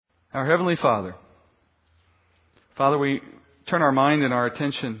Our Heavenly Father, we turn our mind and our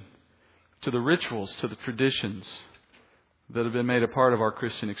attention to the rituals, to the traditions that have been made a part of our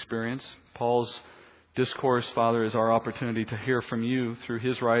Christian experience. Paul's discourse, Father, is our opportunity to hear from you through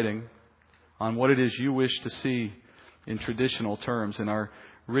his writing on what it is you wish to see in traditional terms, in our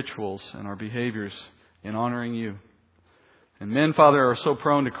rituals and our behaviors in honoring you. And men, Father, are so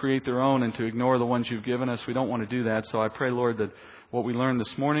prone to create their own and to ignore the ones you've given us. We don't want to do that. So I pray, Lord, that what we learned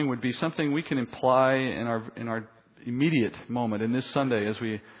this morning would be something we can apply in our immediate moment, in this Sunday as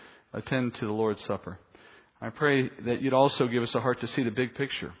we attend to the Lord's Supper. I pray that you'd also give us a heart to see the big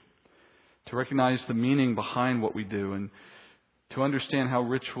picture, to recognize the meaning behind what we do, and to understand how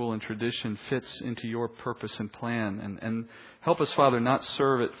ritual and tradition fits into your purpose and plan. And help us, Father, not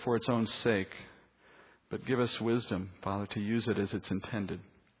serve it for its own sake, but give us wisdom, Father, to use it as it's intended.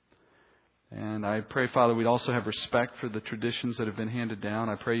 And I pray, Father, we'd also have respect for the traditions that have been handed down.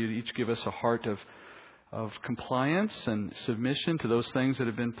 I pray you'd each give us a heart of compliance and submission to those things that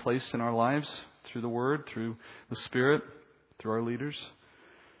have been placed in our lives through the Word, through the Spirit, through our leaders,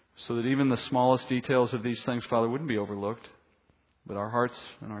 so that even the smallest details of these things, Father, wouldn't be overlooked, but our hearts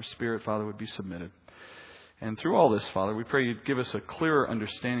and our spirit, Father, would be submitted. And through all this, Father, we pray you'd give us a clearer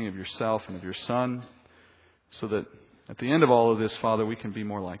understanding of yourself and of your Son, so that at the end of all of this, Father, we can be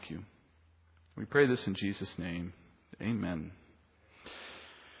more like you. We pray this in Jesus' name. Amen.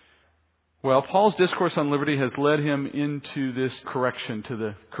 Well, Paul's discourse on liberty has led him into this correction to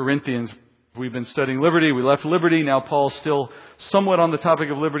the Corinthians. We've been studying liberty. We left liberty. Now Paul's still somewhat on the topic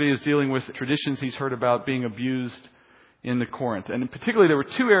of liberty, is dealing with traditions he's heard about being abused in the Corinth. And in particular, there were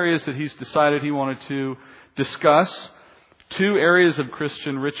two areas that he's decided he wanted to discuss. Two areas of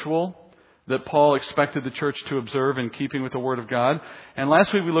Christian ritual that Paul expected the church to observe in keeping with the Word of God. And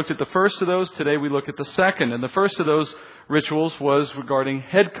last week we looked at the first of those. Today we look at the second. And the first of those rituals was regarding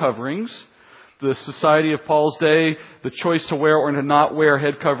head coverings. The society of Paul's day, the choice to wear or to not wear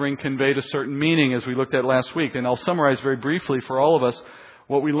head covering conveyed a certain meaning, as we looked at last week. And I'll summarize very briefly for all of us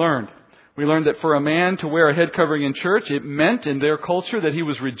what we learned. We learned that for a man to wear a head covering in church, it meant in their culture that he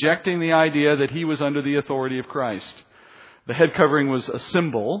was rejecting the idea that he was under the authority of Christ. The head covering was a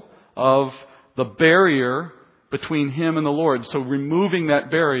symbol of the barrier between him and the Lord. So removing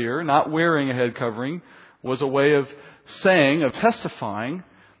that barrier, not wearing a head covering, was a way of saying, of testifying,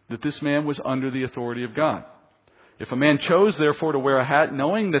 that this man was under the authority of God. If a man chose, therefore, to wear a hat,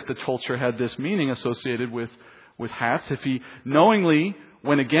 knowing that the culture had this meaning associated with hats, if he knowingly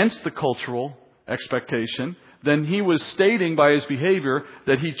went against the cultural expectation, then he was stating by his behavior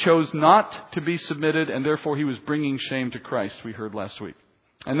that he chose not to be submitted, and therefore he was bringing shame to Christ, we heard last week.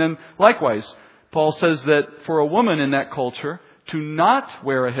 And then, likewise, Paul says that for a woman in that culture to not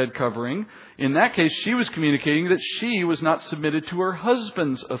wear a head covering, in that case, she was communicating that she was not submitted to her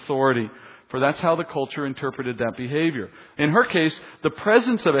husband's authority, for that's how the culture interpreted that behavior. In her case, the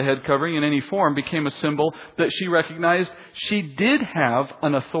presence of a head covering in any form became a symbol that she recognized she did have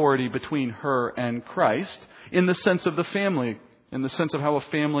an authority between her and Christ in the sense of the family, in the sense of how a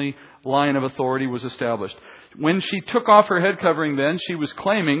family line of authority was established. When she took off her head covering then, she was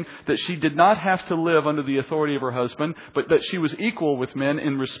claiming that she did not have to live under the authority of her husband, but that she was equal with men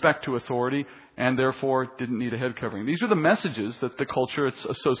in respect to authority and therefore didn't need a head covering. These are the messages that the culture is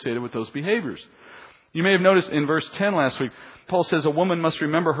associated with those behaviors. You may have noticed in verse 10 last week, Paul says a woman must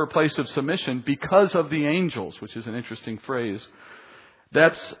remember her place of submission because of the angels, which is an interesting phrase.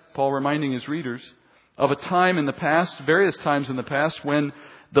 That's Paul reminding his readers of a time in the past, various times in the past, when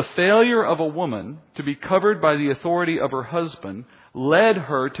the failure of a woman to be covered by the authority of her husband led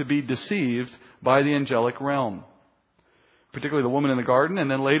her to be deceived by the angelic realm. Particularly the woman in the garden, and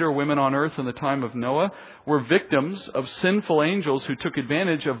then later women on earth in the time of Noah, were victims of sinful angels who took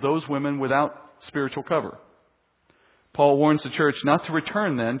advantage of those women without spiritual cover. Paul warns the church not to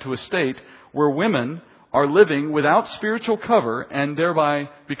return then to a state where women are living without spiritual cover and thereby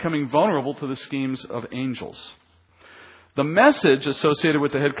becoming vulnerable to the schemes of angels. The message associated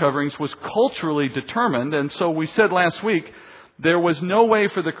with the head coverings was culturally determined, and so we said last week there was no way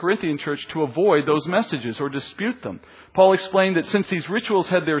for the Corinthian church to avoid those messages or dispute them. Paul explained that since these rituals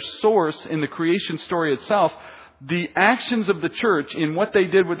had their source in the creation story itself, the actions of the church in what they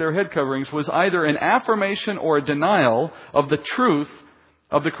did with their head coverings was either an affirmation or a denial of the truth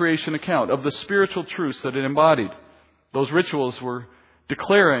of the creation account, of the spiritual truths that it embodied. Those rituals were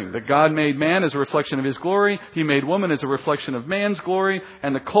declaring that God made man as a reflection of His glory, He made woman as a reflection of man's glory,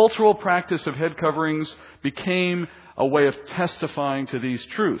 and the cultural practice of head coverings became a way of testifying to these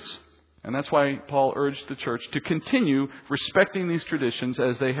truths. And that's why Paul urged the church to continue respecting these traditions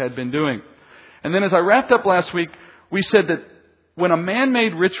as they had been doing. And then as I wrapped up last week, we said that when a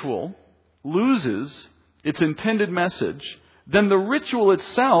man-made ritual loses its intended message, then the ritual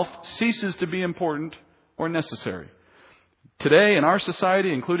itself ceases to be important or necessary. Today, in our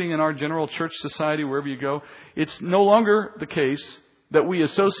society, including in our general church society, wherever you go, it's no longer the case that we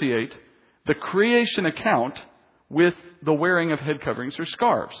associate the creation account with the wearing of head coverings or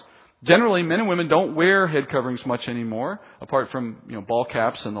scarves. Generally, men and women don't wear head coverings much anymore, apart from, ball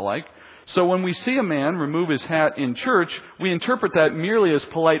caps and the like. So when we see a man remove his hat in church, we interpret that merely as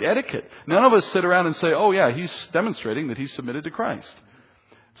polite etiquette. None of us sit around and say, oh yeah, he's demonstrating that he's submitted to Christ.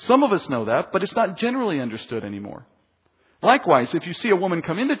 Some of us know that, but it's not generally understood anymore. Likewise, if you see a woman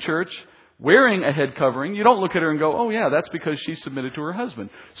come into church wearing a head covering, you don't look at her and go, oh yeah, that's because she's submitted to her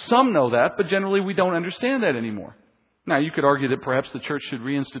husband. Some know that, but generally we don't understand that anymore. Now, you could argue that perhaps the church should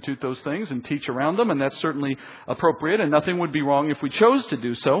reinstitute those things and teach around them, and that's certainly appropriate, and nothing would be wrong if we chose to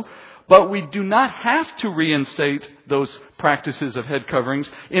do so. But we do not have to reinstate those practices of head coverings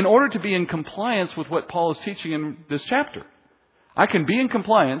in order to be in compliance with what Paul is teaching in this chapter. I can be in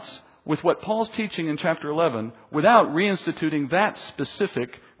compliance with what Paul's teaching in chapter 11 without reinstituting that specific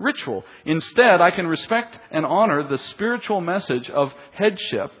ritual. Instead, I can respect and honor the spiritual message of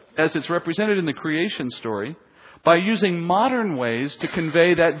headship as it's represented in the creation story by using modern ways to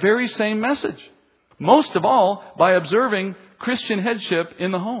convey that very same message. Most of all, by observing Christian headship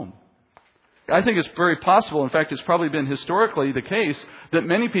in the home. I think it's very possible, in fact, it's probably been historically the case, that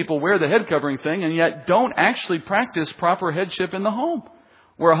many people wear the head covering thing and yet don't actually practice proper headship in the home,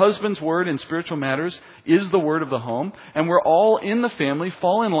 where a husband's word in spiritual matters is the word of the home, and where all in the family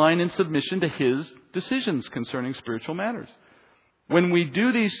fall in line in submission to his decisions concerning spiritual matters. When we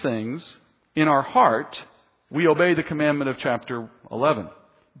do these things in our heart, we obey the commandment of chapter 11.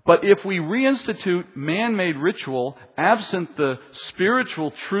 But if we reinstitute man-made ritual absent the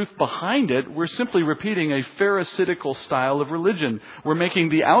spiritual truth behind it, we're simply repeating a pharisaical style of religion. We're making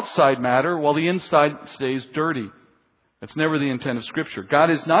the outside matter while the inside stays dirty. That's never the intent of Scripture.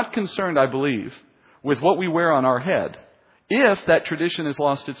 God is not concerned, I believe, with what we wear on our head if that tradition has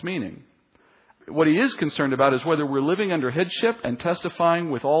lost its meaning. What He is concerned about is whether we're living under headship and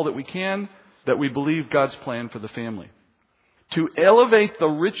testifying with all that we can that we believe God's plan for the family. To elevate the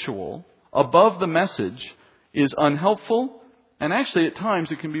ritual above the message is unhelpful, and actually at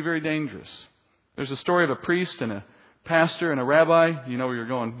times it can be very dangerous. There's a story of a priest and a pastor and a rabbi. You know where you're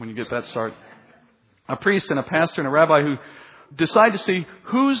going when you get that start. A priest and a pastor and a rabbi who decide to see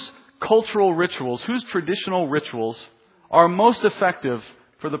whose cultural rituals, whose traditional rituals are most effective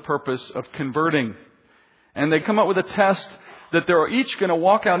for the purpose of converting. And they come up with a test that they're each going to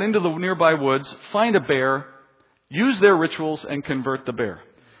walk out into the nearby woods, find a bear, use their rituals, and convert the bear.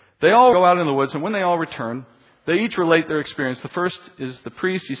 They all go out in the woods, and when they all return, they each relate their experience. The first is the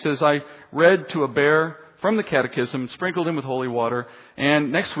priest. He says, I read to a bear from the catechism, sprinkled him with holy water,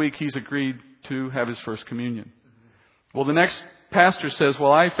 and next week he's agreed to have his first communion. Well, the next pastor says,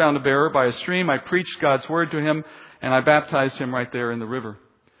 well, I found a bear by a stream. I preached God's word to him, and I baptized him right there in the river.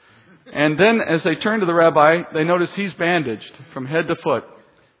 And then as they turn to the rabbi, they notice he's bandaged from head to foot.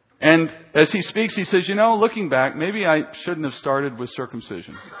 And as he speaks, he says, looking back, maybe I shouldn't have started with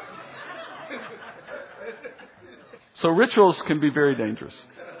circumcision. So rituals can be very dangerous.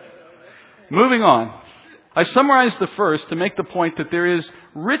 Moving on. I summarized the first to make the point that there is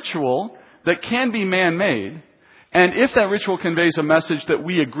ritual that can be man-made. And if that ritual conveys a message that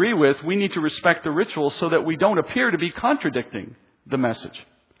we agree with, we need to respect the ritual so that we don't appear to be contradicting the message.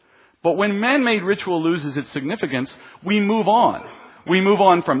 But when man-made ritual loses its significance, we move on. We move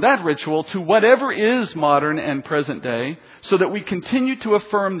on from that ritual to whatever is modern and present day so that we continue to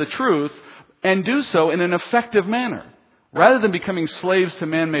affirm the truth and do so in an effective manner, rather than becoming slaves to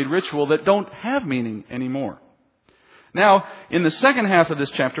man-made ritual that don't have meaning anymore. Now, in the second half of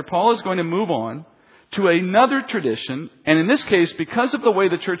this chapter, Paul is going to move on to another tradition, and in this case, because of the way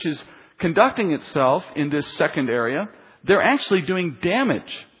the church is conducting itself in this second area, they're actually doing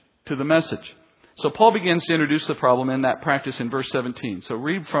damage to the message. So Paul begins to introduce the problem in that practice in verse 17. So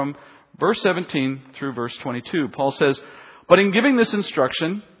read from verse 17 through verse 22. Paul says, but in giving this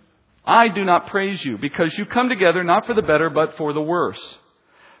instruction, I do not praise you, because you come together not for the better, but for the worse.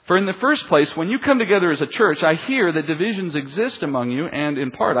 For in the first place, when you come together as a church, I hear that divisions exist among you, and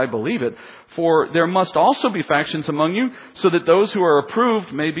in part I believe it. For there must also be factions among you, so that those who are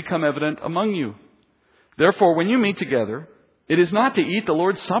approved may become evident among you. Therefore, when you meet together, it is not to eat the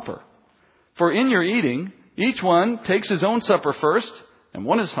Lord's Supper. For in your eating, each one takes his own supper first, and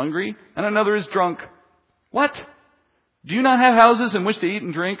one is hungry, and another is drunk. What? Do you not have houses in which to eat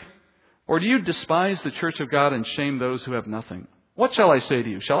and drink? Or do you despise the church of God and shame those who have nothing? What shall I say to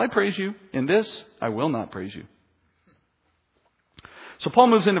you? Shall I praise you? In this, I will not praise you. So Paul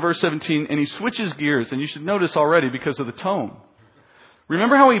moves into verse 17 and he switches gears. And you should notice already because of the tone.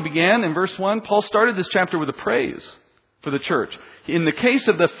 Remember how he began in verse 1? Paul started this chapter with a praise for the church. In the case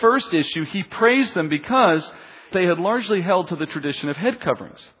of the first issue, he praised them because they had largely held to the tradition of head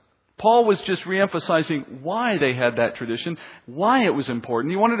coverings. Paul was just reemphasizing why they had that tradition, why it was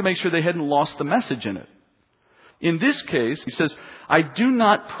important. He wanted to make sure they hadn't lost the message in it. In this case, he says, I do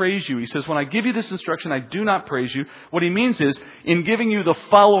not praise you. He says, when I give you this instruction, I do not praise you. What he means is, in giving you the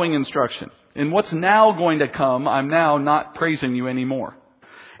following instruction, in what's now going to come, I'm now not praising you anymore.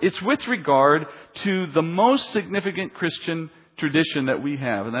 It's with regard to the most significant Christian tradition that we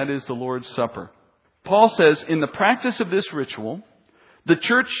have, and that is the Lord's Supper. Paul says, in the practice of this ritual, the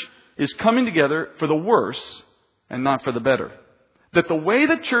church is coming together for the worse and not for the better. That the way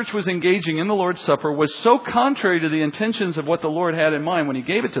the church was engaging in the Lord's Supper was so contrary to the intentions of what the Lord had in mind when He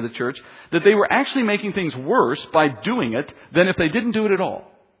gave it to the church, that they were actually making things worse by doing it than if they didn't do it at all.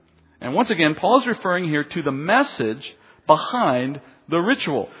 And once again, Paul's referring here to the message behind the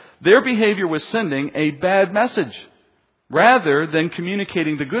ritual. Their behavior was sending a bad message, rather than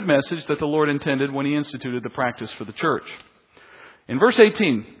communicating the good message that the Lord intended when He instituted the practice for the church. In verse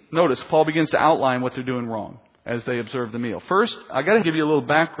 18, notice Paul begins to outline what they're doing wrong as they observe the meal. First, I got to give you a little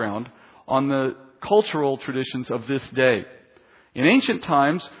background on the cultural traditions of this day. In ancient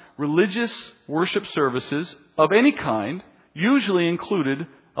times, religious worship services of any kind usually included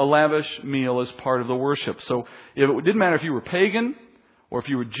a lavish meal as part of the worship. So it didn't matter if you were pagan or if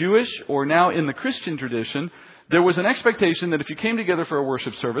you were Jewish or now in the Christian tradition, there was an expectation that if you came together for a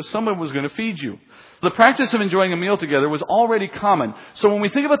worship service, someone was going to feed you. The practice of enjoying a meal together was already common. So when we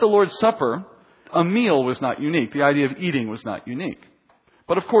think about the Lord's Supper, a meal was not unique. The idea of eating was not unique.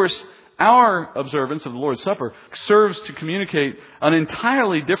 But of course, our observance of the Lord's Supper serves to communicate an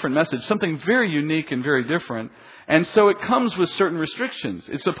entirely different message, something very unique and very different. And so it comes with certain restrictions.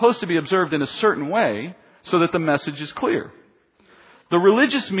 It's supposed to be observed in a certain way so that the message is clear. The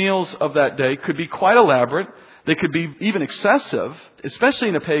religious meals of that day could be quite elaborate. They could be even excessive, especially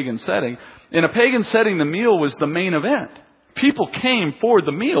in a pagan setting. In a pagan setting, the meal was the main event. People came for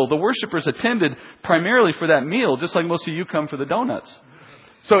the meal. The worshipers attended primarily for that meal, just like most of you come for the donuts.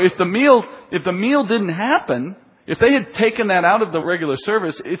 So if the meal didn't happen, if they had taken that out of the regular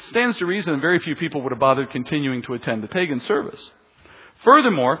service, it stands to reason very few people would have bothered continuing to attend the pagan service.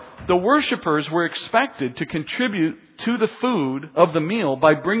 Furthermore, the worshipers were expected to contribute to the food of the meal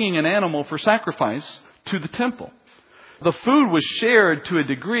by bringing an animal for sacrifice to the temple. The food was shared to a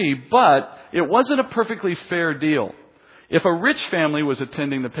degree, but it wasn't a perfectly fair deal. If a rich family was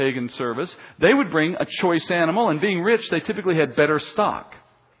attending the pagan service, they would bring a choice animal, and being rich, they typically had better stock.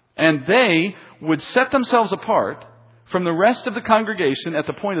 And they would set themselves apart from the rest of the congregation at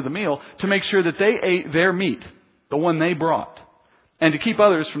the point of the meal to make sure that they ate their meat, the one they brought, and to keep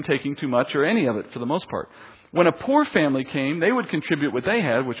others from taking too much or any of it for the most part. When a poor family came, they would contribute what they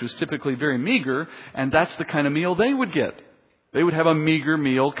had, which was typically very meager, and that's the kind of meal they would get. They would have a meager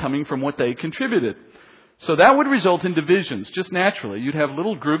meal coming from what they contributed. So that would result in divisions, just naturally. You'd have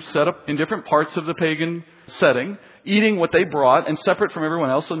little groups set up in different parts of the pagan setting, eating what they brought and separate from everyone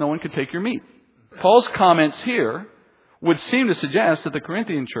else so no one could take your meat. Paul's comments here would seem to suggest that the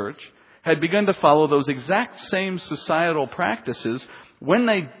Corinthian church had begun to follow those exact same societal practices when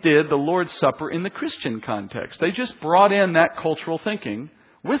they did the Lord's Supper in the Christian context. They just brought in that cultural thinking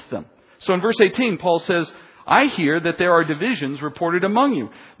with them. So in verse 18, Paul says, I hear that there are divisions reported among you.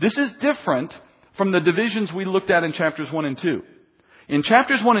 This is different from the divisions we looked at in chapters 1 and 2. In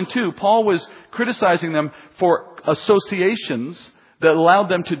chapters 1 and 2, Paul was criticizing them for associations that allowed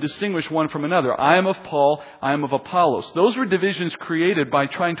them to distinguish one from another. I am of Paul, I am of Apollos. Those were divisions created by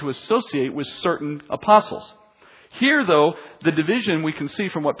trying to associate with certain apostles. Here, though, the division we can see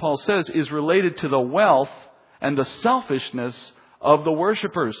from what Paul says is related to the wealth and the selfishness of the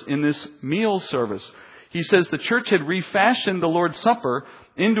worshipers in this meal service. He says the church had refashioned the Lord's Supper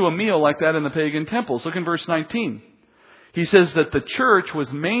into a meal like that in the pagan temples. Look in verse 19. He says that the church was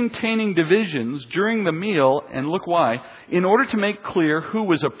maintaining divisions during the meal, and look why, in order to make clear who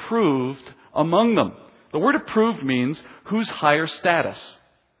was approved among them. The word approved means who's higher status,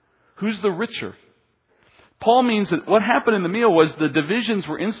 who's the richer. Paul means that what happened in the meal was the divisions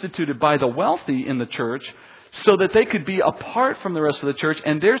were instituted by the wealthy in the church so that they could be apart from the rest of the church,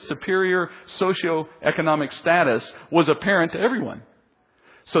 and their superior socioeconomic status was apparent to everyone.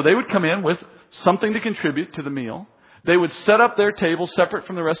 So they would come in with something to contribute to the meal. They would set up their table separate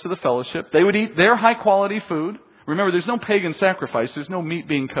from the rest of the fellowship. They would eat their high-quality food. Remember, there's no pagan sacrifice. There's no meat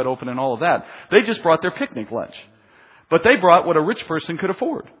being cut open and all of that. They just brought their picnic lunch. But they brought what a rich person could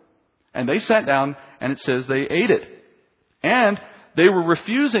afford. And they sat down, and it says they ate it. And they were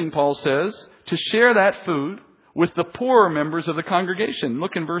refusing, Paul says, to share that food with the poorer members of the congregation.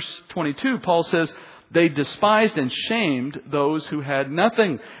 Look in verse 22. Paul says, they despised and shamed those who had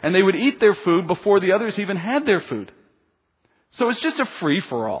nothing, and they would eat their food before the others even had their food. So it's just a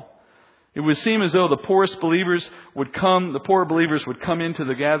free-for-all. It would seem as though the poorer believers would come into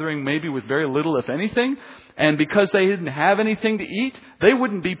the gathering maybe with very little, if anything, and because they didn't have anything to eat, they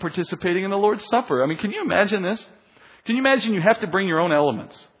wouldn't be participating in the Lord's Supper. I mean, can you imagine this? Can you imagine you have to bring your own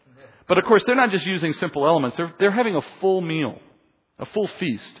elements? But of course, they're not just using simple elements. They're having a full meal, a full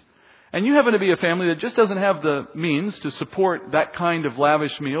feast. And you happen to be a family that just doesn't have the means to support that kind of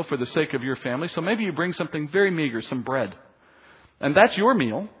lavish meal for the sake of your family. So maybe you bring something very meager, some bread. And that's your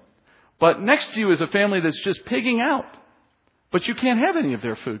meal. But next to you is a family that's just pigging out. But you can't have any of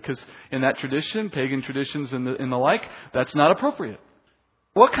their food because in that tradition, pagan traditions and the like, that's not appropriate.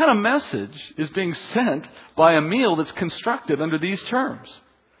 What kind of message is being sent by a meal that's constructed under these terms?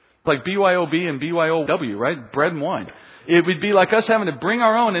 Like BYOB and BYOW, right? Bread and wine. It would be like us having to bring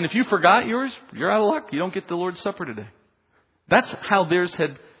our own. And if you forgot yours, you're out of luck. You don't get the Lord's Supper today. That's how theirs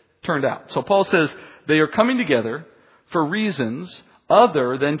had turned out. So Paul says they are coming together for reasons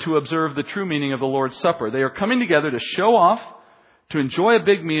other than to observe the true meaning of the Lord's Supper. They are coming together to show off, to enjoy a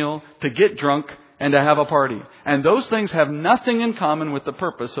big meal, to get drunk, and to have a party. And those things have nothing in common with the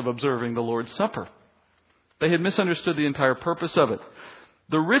purpose of observing the Lord's Supper. They had misunderstood the entire purpose of it.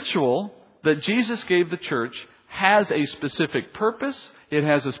 The ritual that Jesus gave the church has a specific purpose. It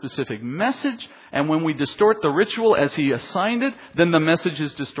has a specific message. And when we distort the ritual as He assigned it, then the message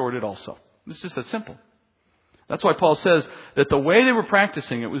is distorted also. It's just that simple. That's why Paul says that the way they were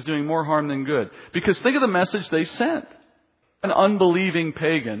practicing it was doing more harm than good. Because think of the message they sent. An unbelieving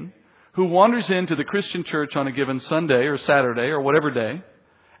pagan who wanders into the Christian church on a given Sunday or Saturday or whatever day,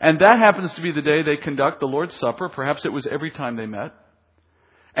 and that happens to be the day they conduct the Lord's Supper. Perhaps it was every time they met.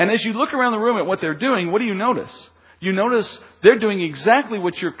 And as you look around the room at what they're doing, what do you notice? You notice they're doing exactly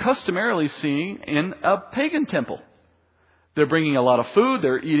what you're customarily seeing in a pagan temple. They're bringing a lot of food.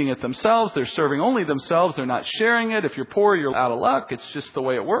 They're eating it themselves. They're serving only themselves. They're not sharing it. If you're poor, you're out of luck. It's just the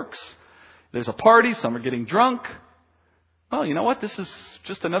way it works. There's a party. Some are getting drunk. Well, you know what? This is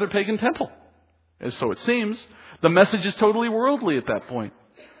just another pagan temple. And so it seems. The message is totally worldly at that point.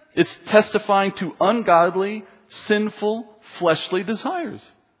 It's testifying to ungodly, sinful, fleshly desires.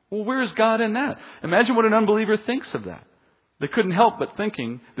 Well, where is God in that? Imagine what an unbeliever thinks of that. They couldn't help but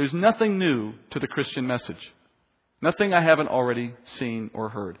thinking there's nothing new to the Christian message. Nothing I haven't already seen or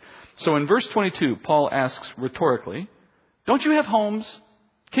heard. So in verse 22, Paul asks rhetorically, don't you have homes?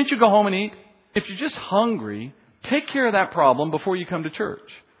 Can't you go home and eat? If you're just hungry, take care of that problem before you come to church.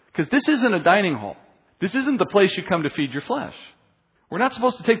 Because this isn't a dining hall. This isn't the place you come to feed your flesh. We're not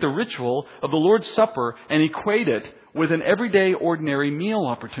supposed to take the ritual of the Lord's Supper and equate it with an everyday, ordinary meal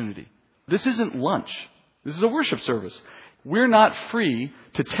opportunity. This isn't lunch. This is a worship service. We're not free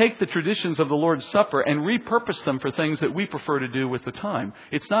to take the traditions of the Lord's Supper and repurpose them for things that we prefer to do with the time.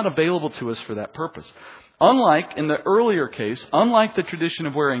 It's not available to us for that purpose. Unlike in the earlier case, unlike the tradition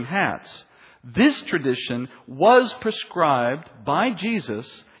of wearing hats, this tradition was prescribed by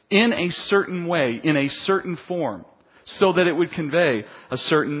Jesus in a certain way, in a certain form, so that it would convey a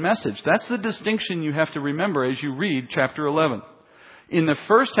certain message. That's the distinction you have to remember as you read chapter 11. In the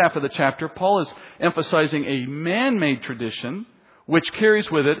first half of the chapter, Paul is emphasizing a man-made tradition, which carries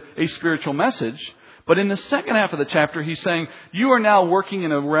with it a spiritual message. But in the second half of the chapter, he's saying, you are now working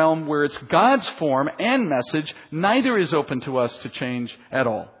in a realm where it's God's form and message. Neither is open to us to change at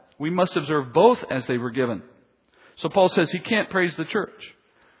all. We must observe both as they were given. So Paul says he can't praise the church.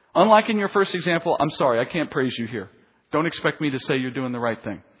 Unlike in your first example, I'm sorry, I can't praise you here. Don't expect me to say you're doing the right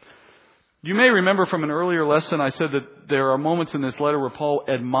thing. You may remember from an earlier lesson I said that there are moments in this letter where Paul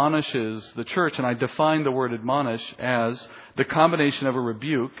admonishes the church, and I define the word admonish as the combination of a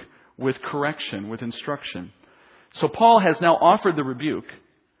rebuke with correction, with instruction. So Paul has now offered the rebuke,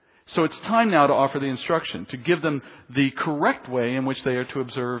 so it's time now to offer the instruction, to give them the correct way in which they are to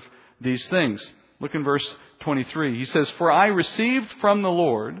observe these things. Look in verse 23. He says, "For I received from the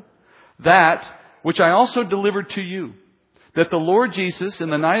Lord that which I also delivered to you, that the Lord Jesus, in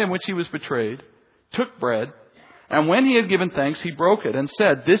the night in which He was betrayed, took bread, and when He had given thanks, He broke it and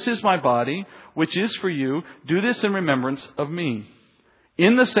said, 'This is my body, which is for you. Do this in remembrance of me.'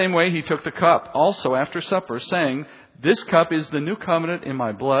 In the same way, He took the cup also after supper, saying, 'This cup is the new covenant in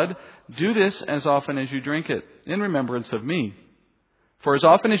my blood. Do this as often as you drink it, in remembrance of me. For as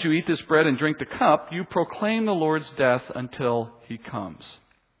often as you eat this bread and drink the cup, you proclaim the Lord's death until He comes.'"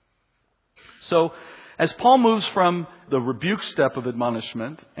 So, as Paul moves from the rebuke step of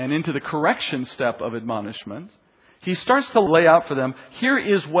admonishment and into the correction step of admonishment, he starts to lay out for them, here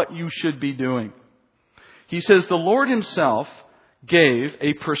is what you should be doing. He says, the Lord himself gave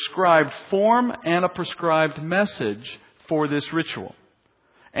a prescribed form and a prescribed message for this ritual.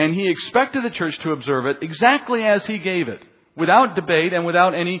 And he expected the church to observe it exactly as he gave it, without debate and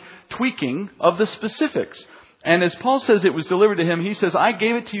without any tweaking of the specifics. And as Paul says it was delivered to him, he says, I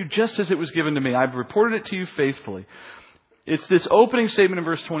gave it to you just as it was given to me. I've reported it to you faithfully. It's this opening statement in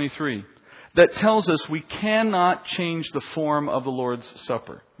verse 23 that tells us we cannot change the form of the Lord's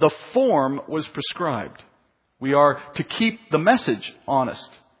Supper. The form was prescribed. We are to keep the message honest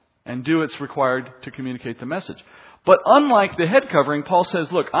and do what's required to communicate the message. But unlike the head covering, Paul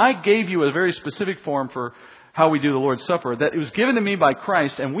says, look, I gave you a very specific form for how we do the Lord's Supper that it was given to me by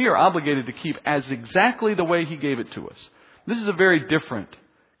Christ, and we are obligated to keep as exactly the way he gave it to us. This is a very different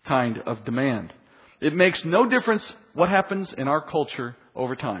kind of demand. It makes no difference what happens in our culture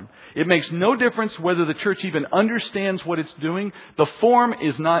over time. It makes no difference whether the church even understands what it's doing. The form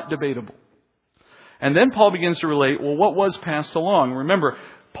is not debatable. And then Paul begins to relate, well, what was passed along? Remember,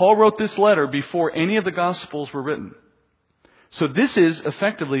 Paul wrote this letter before any of the Gospels were written. So this is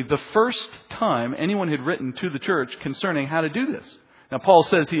effectively the first time anyone had written to the church concerning how to do this. Now, Paul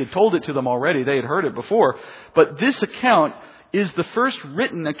says he had told it to them already. They had heard it before. But this account is the first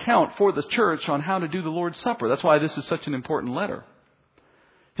written account for the church on how to do the Lord's Supper. That's why this is such an important letter.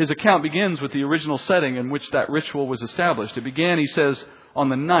 His account begins with the original setting in which that ritual was established. It began, he says, on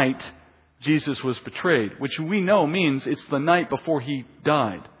the night Jesus was betrayed, which we know means it's the night before he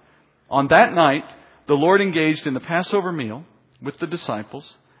died. On that night, the Lord engaged in the Passover meal with the disciples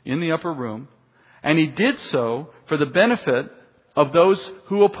in the upper room, and he did so for the benefit of those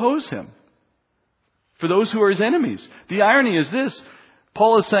who oppose him, for those who are his enemies. The irony is this.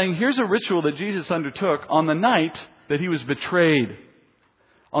 Paul is saying, here's a ritual that Jesus undertook on the night that he was betrayed.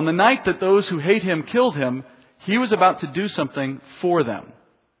 On the night that those who hate him killed him, he was about to do something for them,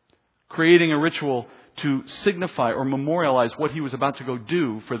 creating a ritual to signify or memorialize what he was about to go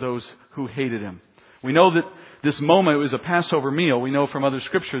do for those who hated him. We know that this moment was a Passover meal. We know from other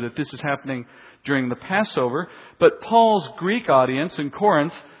scripture that this is happening during the Passover. But Paul's Greek audience in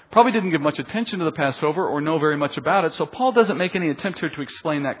Corinth probably didn't give much attention to the Passover or know very much about it. So Paul doesn't make any attempt here to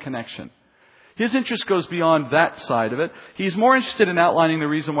explain that connection. His interest goes beyond that side of it. He's more interested in outlining the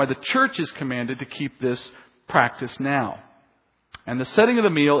reason why the church is commanded to keep this practice now. And the setting of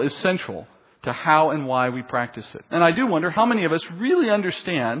the meal is central to how and why we practice it. And I do wonder how many of us really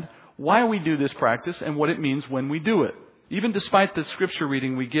understand why we do this practice and what it means when we do it, even despite the scripture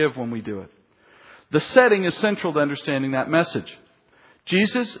reading we give when we do it. The setting is central to understanding that message.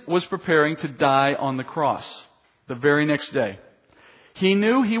 Jesus was preparing to die on the cross the very next day. He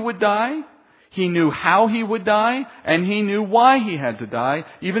knew he would die. He knew how he would die. And he knew why he had to die,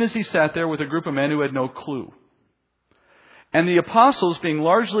 even as he sat there with a group of men who had no clue. And the apostles, being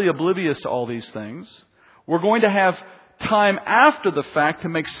largely oblivious to all these things, were going to have time after the fact to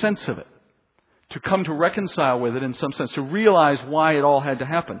make sense of it, to come to reconcile with it in some sense, to realize why it all had to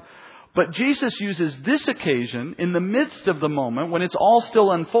happen. But Jesus uses this occasion in the midst of the moment when it's all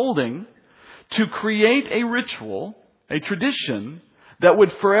still unfolding to create a ritual, a tradition that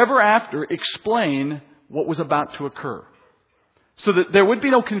would forever after explain what was about to occur, so that there would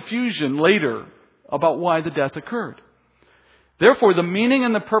be no confusion later about why the death occurred. Therefore, the meaning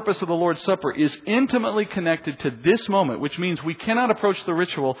and the purpose of the Lord's Supper is intimately connected to this moment, which means we cannot approach the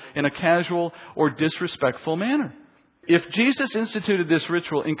ritual in a casual or disrespectful manner. If Jesus instituted this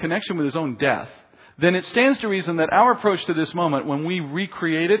ritual in connection with his own death, then it stands to reason that our approach to this moment, when we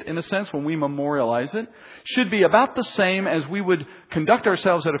recreate it, in a sense, when we memorialize it, should be about the same as we would conduct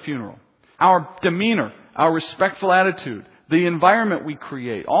ourselves at a funeral. Our demeanor, our respectful attitude, the environment we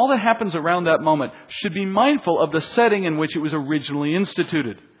create, all that happens around that moment should be mindful of the setting in which it was originally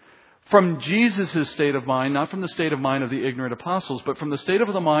instituted. From Jesus' state of mind, not from the state of mind of the ignorant apostles, but from the state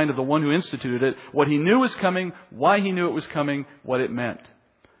of the mind of the one who instituted it, what he knew was coming, why he knew it was coming, what it meant.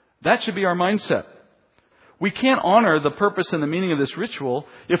 That should be our mindset. We can't honor the purpose and the meaning of this ritual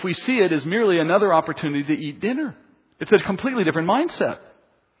if we see it as merely another opportunity to eat dinner. It's a completely different mindset.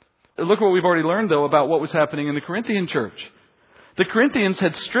 Look what we've already learned, though, about what was happening in the Corinthian church. The Corinthians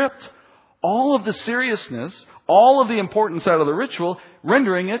had stripped all of the seriousness, all of the importance out of the ritual,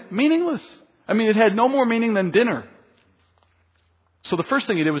 rendering it meaningless. I mean, it had no more meaning than dinner. So the first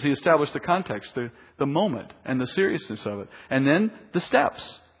thing he did was he established the context, the moment, and the seriousness of it. And then the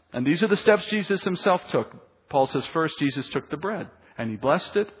steps. And these are the steps Jesus himself took. Paul says first Jesus took the bread, and he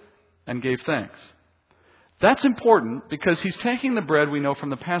blessed it and gave thanks. That's important because he's taking the bread we know from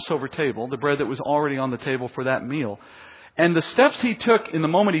the Passover table, the bread that was already on the table for that meal, And the steps he took in the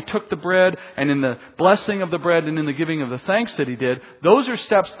moment he took the bread and in the blessing of the bread and in the giving of the thanks that he did, those are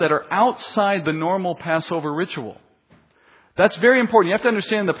steps that are outside the normal Passover ritual. That's very important. You have to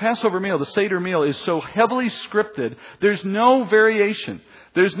understand the Passover meal, the Seder meal, is so heavily scripted. There's no variation.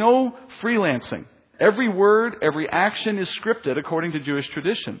 There's no freelancing. Every word, every action is scripted according to Jewish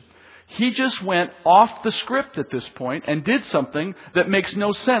tradition. He just went off the script at this point and did something that makes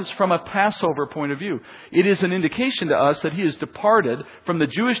no sense from a Passover point of view. It is an indication to us that he has departed from the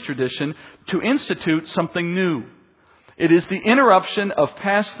Jewish tradition to institute something new. It is the interruption of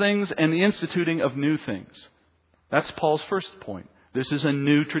past things and the instituting of new things. That's Paul's first point. This is a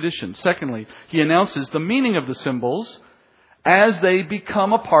new tradition. Secondly, he announces the meaning of the symbols as they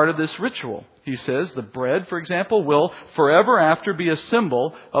become a part of this ritual. He says the bread, for example, will forever after be a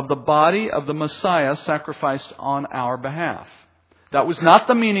symbol of the body of the Messiah sacrificed on our behalf. That was not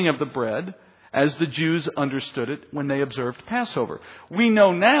the meaning of the bread as the Jews understood it when they observed Passover. We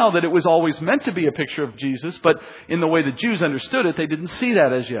know now that it was always meant to be a picture of Jesus, but in the way the Jews understood it, they didn't see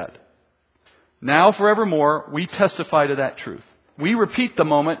that as yet. Now, forevermore, we testify to that truth. We repeat the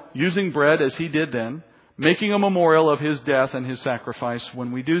moment using bread as he did then, making a memorial of his death and his sacrifice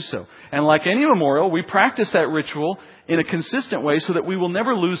when we do so. And like any memorial, we practice that ritual in a consistent way so that we will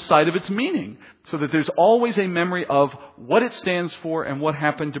never lose sight of its meaning, so that there's always a memory of what it stands for and what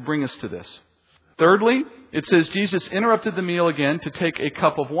happened to bring us to this. Thirdly, it says Jesus interrupted the meal again to take a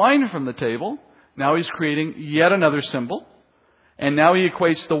cup of wine from the table. Now he's creating yet another symbol. And now he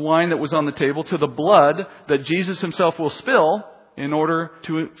equates the wine that was on the table to the blood that Jesus himself will spill in order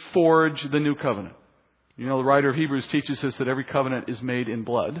to forge the new covenant. You know, the writer of Hebrews teaches us that every covenant is made in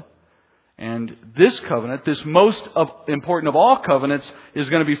blood. And this covenant, this most important of all covenants, is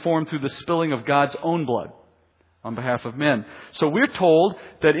going to be formed through the spilling of God's own blood on behalf of men. So we're told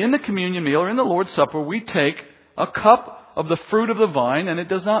that in the communion meal or in the Lord's Supper, we take a cup of the fruit of the vine, and it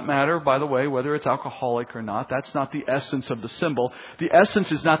does not matter, by the way, whether it's alcoholic or not. That's not the essence of the symbol. The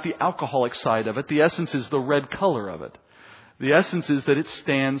essence is not the alcoholic side of it. The essence is the red color of it. The essence is that it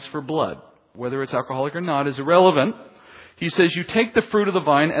stands for blood. Whether it's alcoholic or not is irrelevant. He says you take the fruit of the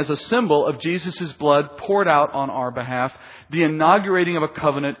vine as a symbol of Jesus' blood poured out on our behalf, the inaugurating of a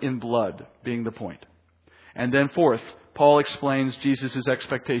covenant in blood being the point. And then fourth, Paul explains Jesus'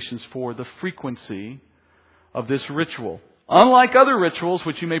 expectations for the frequency of this ritual. Unlike other rituals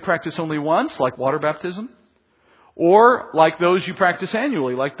which you may practice only once, like water baptism, or like those you practice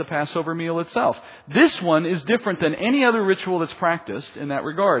annually, like the Passover meal itself. This one is different than any other ritual that's practiced in that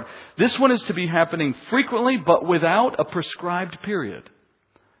regard. This one is to be happening frequently, but without a prescribed period.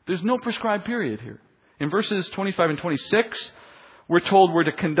 There's no prescribed period here. In verses 25 and 26, we're told we're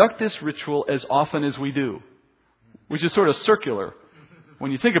to conduct this ritual as often as we do, which is sort of circular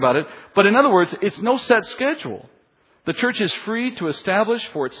when you think about it. But in other words, it's no set schedule. The church is free to establish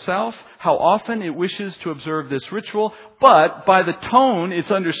for itself how often it wishes to observe this ritual, but by the tone,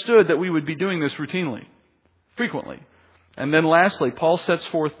 it's understood that we would be doing this routinely, frequently. And then lastly, Paul sets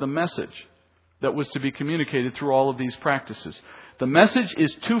forth the message that was to be communicated through all of these practices. The message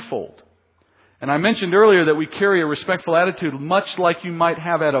is twofold. And I mentioned earlier that we carry a respectful attitude, much like you might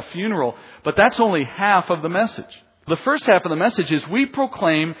have at a funeral, but that's only half of the message. The first half of the message is we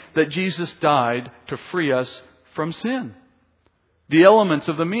proclaim that Jesus died to free us from sin. The elements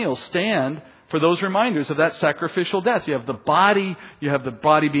of the meal stand for those reminders of that sacrificial death. You have the body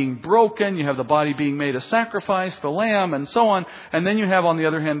being broken, you have the body being made a sacrifice, the lamb, and so on. And then you have, on the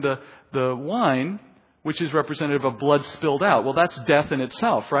other hand, the wine, which is representative of blood spilled out. Well, that's death in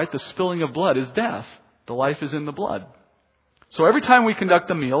itself, right? The spilling of blood is death. The life is in the blood. So every time we conduct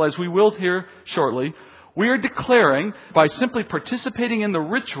the meal, as we will here shortly, we are declaring, by simply participating in the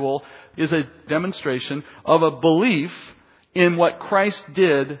ritual, is a demonstration of a belief in what Christ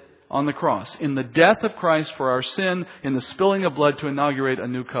did on the cross, in the death of Christ for our sin, in the spilling of blood to inaugurate a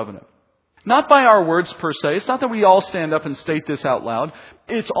new covenant. Not by our words per se. It's not that we all stand up and state this out loud.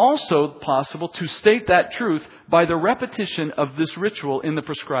 It's also possible to state that truth by the repetition of this ritual in the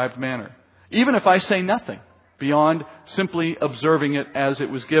prescribed manner, even if I say nothing beyond simply observing it as it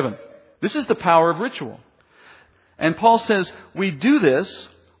was given. This is the power of ritual. And Paul says, we do this,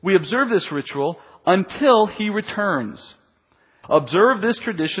 we observe this ritual until He returns. Observe this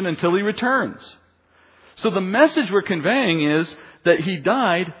tradition until He returns. So the message we're conveying is that He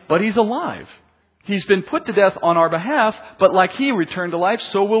died, but He's alive. He's been put to death on our behalf, but like He returned to life,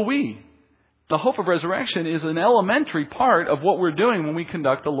 so will we. The hope of resurrection is an elementary part of what we're doing when we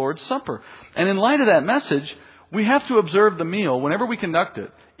conduct the Lord's Supper. And in light of that message, we have to observe the meal, whenever we conduct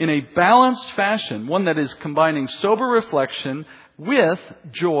it, in a balanced fashion, one that is combining sober reflection with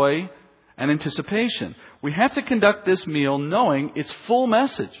joy and anticipation. We have to conduct this meal knowing its full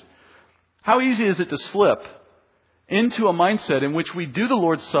message. How easy is it to slip into a mindset in which we do the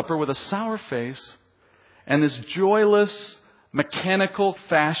Lord's Supper with a sour face and this joyless, mechanical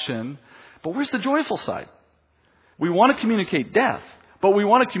fashion. But where's the joyful side? We want to communicate death, but we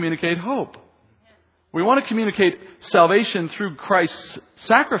want to communicate hope. We want to communicate salvation through Christ's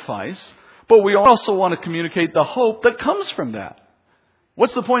sacrifice, but we also want to communicate the hope that comes from that.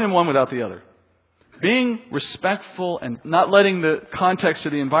 What's the point in one without the other? Being respectful and not letting the context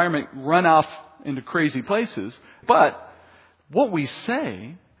of the environment run off into crazy places, but what we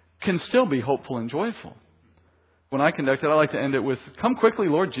say can still be hopeful and joyful. When I conduct it, I like to end it with, "Come quickly,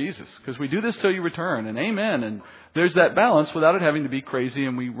 Lord Jesus, because we do this till you return," and amen. And there's that balance without it having to be crazy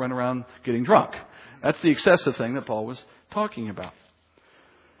and we run around getting drunk. That's the excessive thing that Paul was talking about.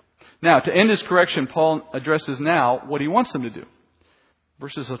 Now, to end his correction, Paul addresses now what he wants them to do.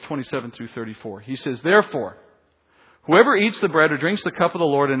 Verses 27 through 34. He says, "Therefore, whoever eats the bread or drinks the cup of the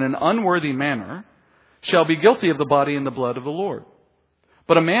Lord in an unworthy manner shall be guilty of the body and the blood of the Lord.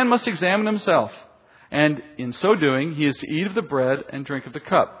 But a man must examine himself, and in so doing he is to eat of the bread and drink of the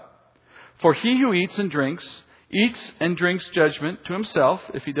cup. For he who eats and drinks judgment to himself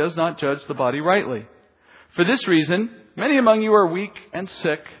if he does not judge the body rightly. For this reason, many among you are weak and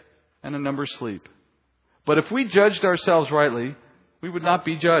sick, and a number sleep. But if we judged ourselves rightly, we would not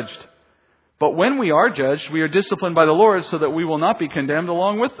be judged. But when we are judged, we are disciplined by the Lord so that we will not be condemned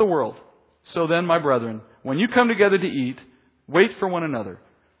along with the world. So then, my brethren, when you come together to eat, wait for one another.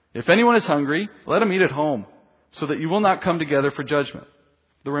 If anyone is hungry, let him eat at home, so that you will not come together for judgment.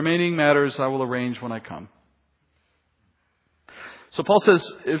 The remaining matters I will arrange when I come." So Paul says,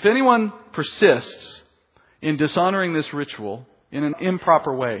 if anyone persists in dishonoring this ritual in an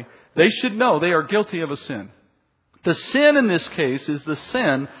improper way, they should know they are guilty of a sin. The sin in this case is the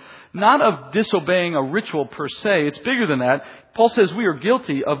sin not of disobeying a ritual per se. It's bigger than that. Paul says we are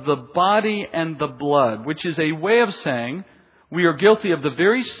guilty of the body and the blood, which is a way of saying we are guilty of the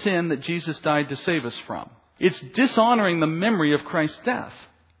very sin that Jesus died to save us from. It's dishonoring the memory of Christ's death.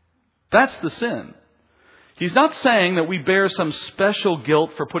 That's the sin. He's not saying that we bear some special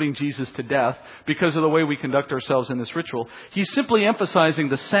guilt for putting Jesus to death because of the way we conduct ourselves in this ritual. He's simply emphasizing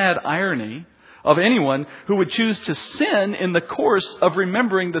the sad irony of anyone who would choose to sin in the course of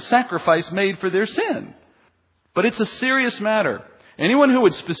remembering the sacrifice made for their sin. But it's a serious matter. Anyone who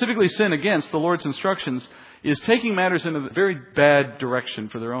would specifically sin against the Lord's instructions is taking matters in a very bad direction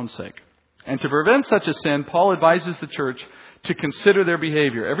for their own sake. And to prevent such a sin, Paul advises the church to consider their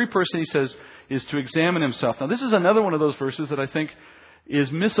behavior. Every person, he says, is to examine himself. Now, this is another one of those verses that I think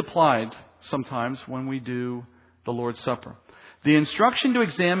is misapplied sometimes when we do the Lord's Supper. The instruction to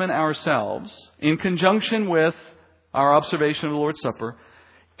examine ourselves in conjunction with our observation of the Lord's Supper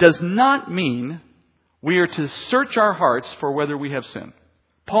does not mean we are to search our hearts for whether we have sinned.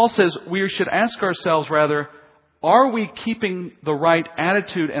 Paul says we should ask ourselves rather, are we keeping the right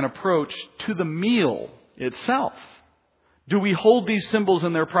attitude and approach to the meal itself? Do we hold these symbols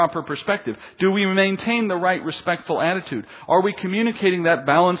in their proper perspective? Do we maintain the right respectful attitude? Are we communicating that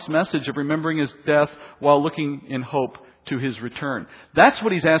balanced message of remembering His death while looking in hope to His return? That's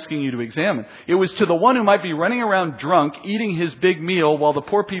what he's asking you to examine. It was to the one who might be running around drunk, eating his big meal while the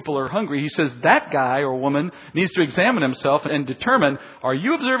poor people are hungry. He says that guy or woman needs to examine himself and determine, are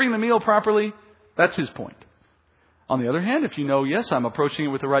you observing the meal properly? That's his point. On the other hand, if you know, yes, I'm approaching it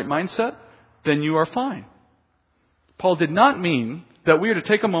with the right mindset, then you are fine. Paul did not mean that we are to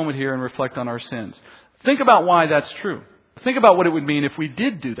take a moment here and reflect on our sins. Think about why that's true. Think about what it would mean if we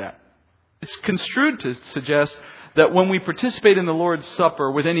did do that. It's construed to suggest that when we participate in the Lord's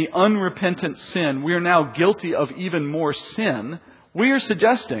Supper with any unrepentant sin, we are now guilty of even more sin. We are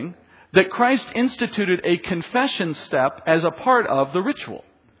suggesting that Christ instituted a confession step as a part of the ritual.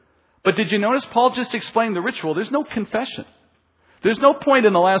 But did you notice Paul just explained the ritual? There's no confession. There's no point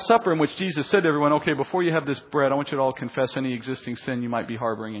in the Last Supper in which Jesus said to everyone, okay, before you have this bread, I want you to all confess any existing sin you might be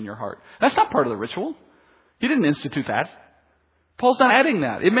harboring in your heart. That's not part of the ritual. He didn't institute that. Paul's not adding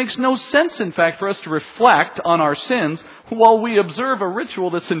that. It makes no sense, in fact, for us to reflect on our sins while we observe a ritual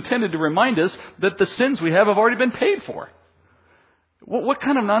that's intended to remind us that the sins we have already been paid for. What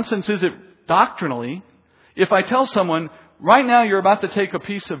kind of nonsense is it doctrinally if I tell someone, right now you're about to take a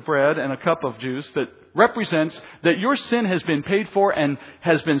piece of bread and a cup of juice that represents that your sin has been paid for and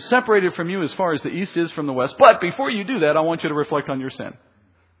has been separated from you as far as the east is from the west. But before you do that, I want you to reflect on your sin.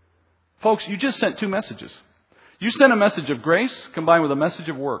 Folks, you just sent two messages. You sent a message of grace combined with a message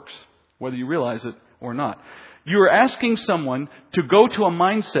of works, whether you realize it or not. You are asking someone to go to a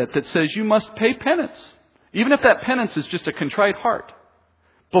mindset that says you must pay penance, even if that penance is just a contrite heart.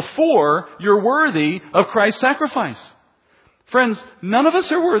 before you're worthy of Christ's sacrifice. Friends, none of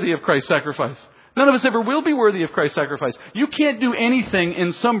us are worthy of Christ's sacrifice. None of us ever will be worthy of Christ's sacrifice. You can't do anything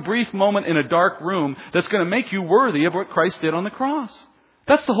in some brief moment in a dark room that's going to make you worthy of what Christ did on the cross.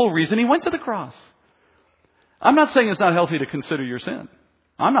 That's the whole reason He went to the cross. I'm not saying it's not healthy to consider your sin.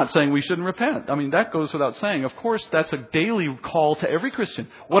 I'm not saying we shouldn't repent. I mean, that goes without saying. Of course, that's a daily call to every Christian.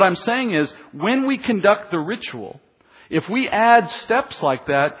 What I'm saying is, when we conduct the ritual, if we add steps like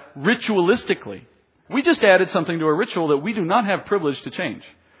that ritualistically, we just added something to a ritual that we do not have privilege to change.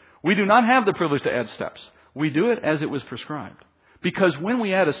 We do not have the privilege to add steps. We do it as it was prescribed. Because when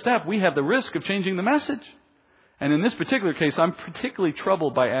we add a step, we have the risk of changing the message. And in this particular case, I'm particularly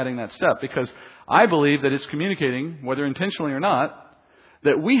troubled by adding that step, because I believe that it's communicating, whether intentionally or not,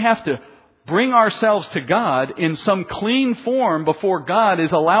 that we have to bring ourselves to God in some clean form before God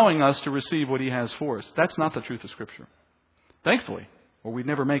is allowing us to receive what He has for us. That's not the truth of Scripture. Thankfully, or we'd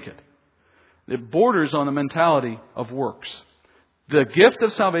never make it. It borders on the mentality of works. The gift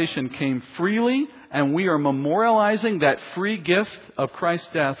of salvation came freely, and we are memorializing that free gift of Christ's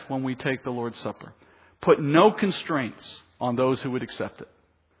death when we take the Lord's Supper. Put no constraints on those who would accept it.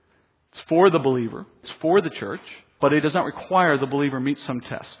 It's for the believer. It's for the church. But it does not require the believer meet some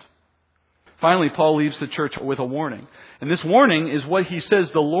test. Finally, Paul leaves the church with a warning. And this warning is what he says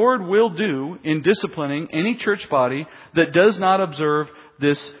the Lord will do in disciplining any church body that does not observe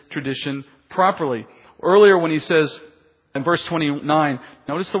this tradition properly. Earlier when he says, in verse 29,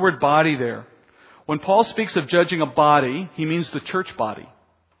 notice the word body there. When Paul speaks of judging a body, he means the church body.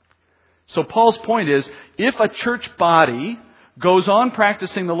 So Paul's point is, if a church body goes on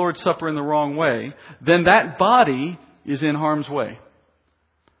practicing the Lord's Supper in the wrong way, then that body is in harm's way.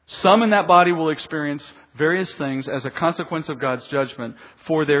 Some in that body will experience various things as a consequence of God's judgment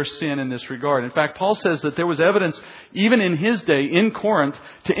for their sin in this regard. In fact, Paul says that there was evidence, even in his day in Corinth,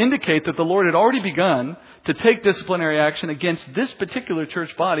 to indicate that the Lord had already begun to take disciplinary action against this particular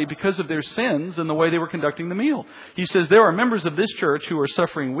church body because of their sins and the way they were conducting the meal. He says there are members of this church who are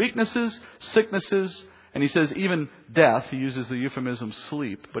suffering weaknesses, sicknesses, and he says even death. He uses the euphemism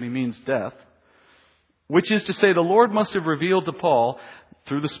sleep, but he means death. Which is to say, the Lord must have revealed to Paul,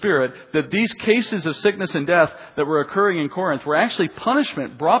 through the Spirit, that these cases of sickness and death that were occurring in Corinth were actually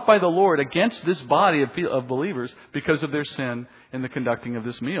punishment brought by the Lord against this body of believers because of their sin in the conducting of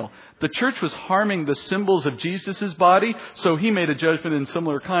this meal. The church was harming the symbols of Jesus' body, so He made a judgment in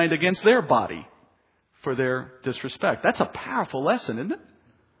similar kind against their body for their disrespect. That's a powerful lesson, isn't it?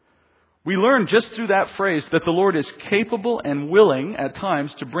 We learn just through that phrase that the Lord is capable and willing at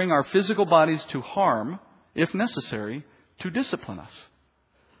times to bring our physical bodies to harm, if necessary, to discipline us.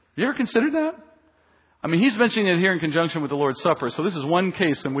 You ever considered that? I mean, he's mentioning it here in conjunction with the Lord's Supper, so this is one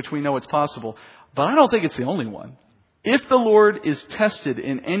case in which we know it's possible. But I don't think it's the only one. If the Lord is tested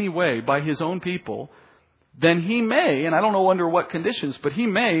in any way by His own people, then He may, and I don't know under what conditions, but He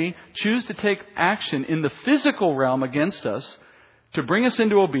may choose to take action in the physical realm against us to bring us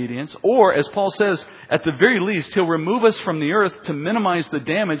into obedience, or, as Paul says, at the very least, He'll remove us from the earth to minimize the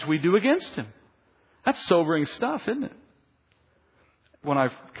damage we do against Him. That's sobering stuff, isn't it? When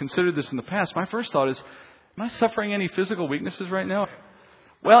I've considered this in the past, my first thought is, am I suffering any physical weaknesses right now?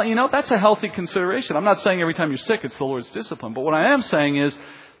 Well, that's a healthy consideration. I'm not saying every time you're sick it's the Lord's discipline, but what I am saying is,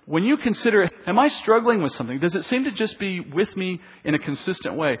 when you consider, am I struggling with something? Does it seem to just be with me in a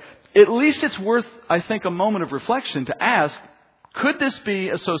consistent way? At least it's worth, I think, a moment of reflection to ask, could this be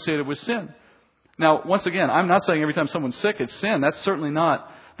associated with sin? Now, once again, I'm not saying every time someone's sick it's sin. That's certainly not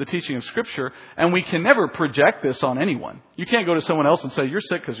the teaching of Scripture. And we can never project this on anyone. You can't go to someone else and say, you're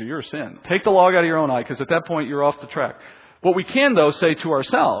sick because of your sin. Take the log out of your own eye, because at that point you're off the track. What we can, though, say to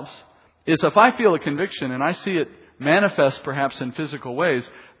ourselves is, if I feel a conviction and I see it manifest perhaps in physical ways,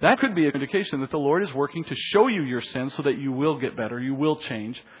 that could be an indication that the Lord is working to show you your sin so that you will get better, you will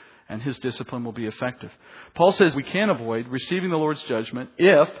change, and His discipline will be effective. Paul says we can avoid receiving the Lord's judgment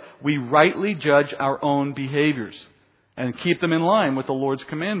if we rightly judge our own behaviors and keep them in line with the Lord's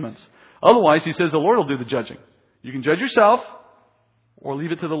commandments. Otherwise, he says, the Lord will do the judging. You can judge yourself or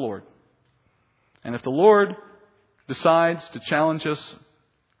leave it to the Lord. And if the Lord decides to challenge us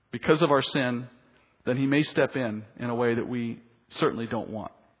because of our sin, then He may step in a way that we certainly don't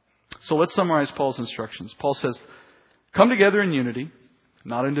want. So let's summarize Paul's instructions. Paul says, come together in unity,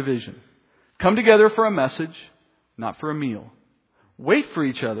 not in division. Come together for a message, not for a meal. Wait for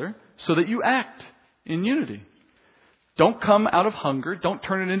each other so that you act in unity. Don't come out of hunger. Don't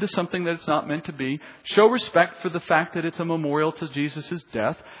turn it into something that it's not meant to be. Show respect for the fact that it's a memorial to Jesus'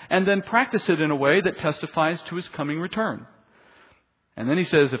 death, and then practice it in a way that testifies to His coming return. And then he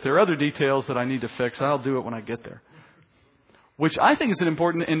says, if there are other details that I need to fix, I'll do it when I get there. which I think is an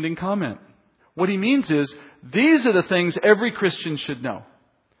important ending comment. What he means is, these are the things every Christian should know.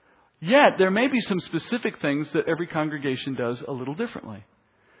 Yet, there may be some specific things that every congregation does a little differently.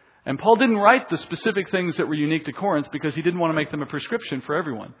 And Paul didn't write the specific things that were unique to Corinth because he didn't want to make them a prescription for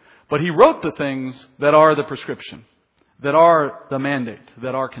everyone. But he wrote the things that are the prescription, that are the mandate,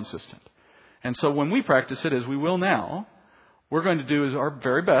 that are consistent. And so when we practice it, as we will now, we're going to do is our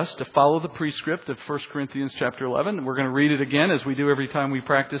very best to follow the prescript of 1 Corinthians chapter 11. We're going to read it again as we do every time we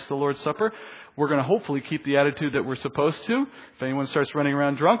practice the Lord's Supper. We're going to hopefully keep the attitude that we're supposed to. If anyone starts running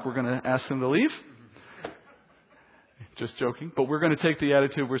around drunk, we're going to ask them to leave. Just joking. But we're going to take the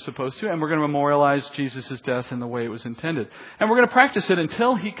attitude we're supposed to, and we're going to memorialize Jesus' death in the way it was intended. And we're going to practice it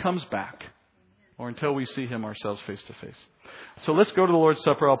until He comes back, or until we see Him ourselves face to face. So let's go to the Lord's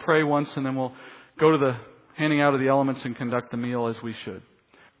Supper. I'll pray once, and then we'll go to the handing out of the elements and conduct the meal as we should.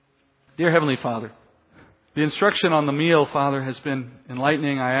 Dear Heavenly Father, the instruction on the meal, Father, has been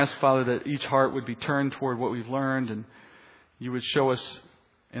enlightening. I ask, Father, that each heart would be turned toward what we've learned, and You would show us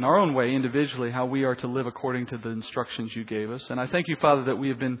in our own way, individually, how we are to live according to the instructions You gave us. And I thank You, Father, that we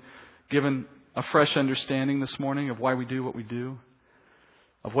have been given a fresh understanding this morning of why we do what we do,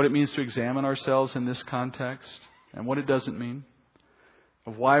 of what it means to examine ourselves in this context and what it doesn't mean,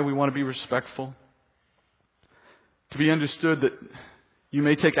 of why we want to be respectful, to be understood that You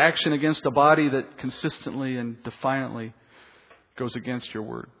may take action against a body that consistently and defiantly goes against Your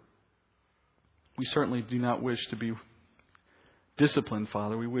word. We certainly do not wish to be disciplined,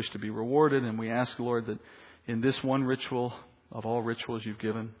 Father. We wish to be rewarded, and we ask, Lord, that in this one ritual of all rituals You've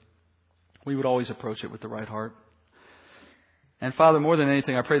given, we would always approach it with the right heart. And Father, more than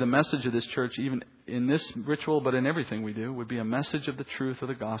anything, I pray the message of this church, even in this ritual, but in everything we do, would be a message of the truth of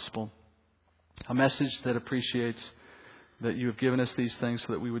the gospel. A message that appreciates that You have given us these things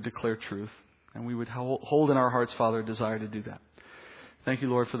so that we would declare truth. And we would hold in our hearts, Father, a desire to do that. Thank You,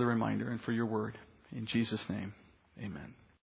 Lord, for the reminder and for Your word. In Jesus' name, amen.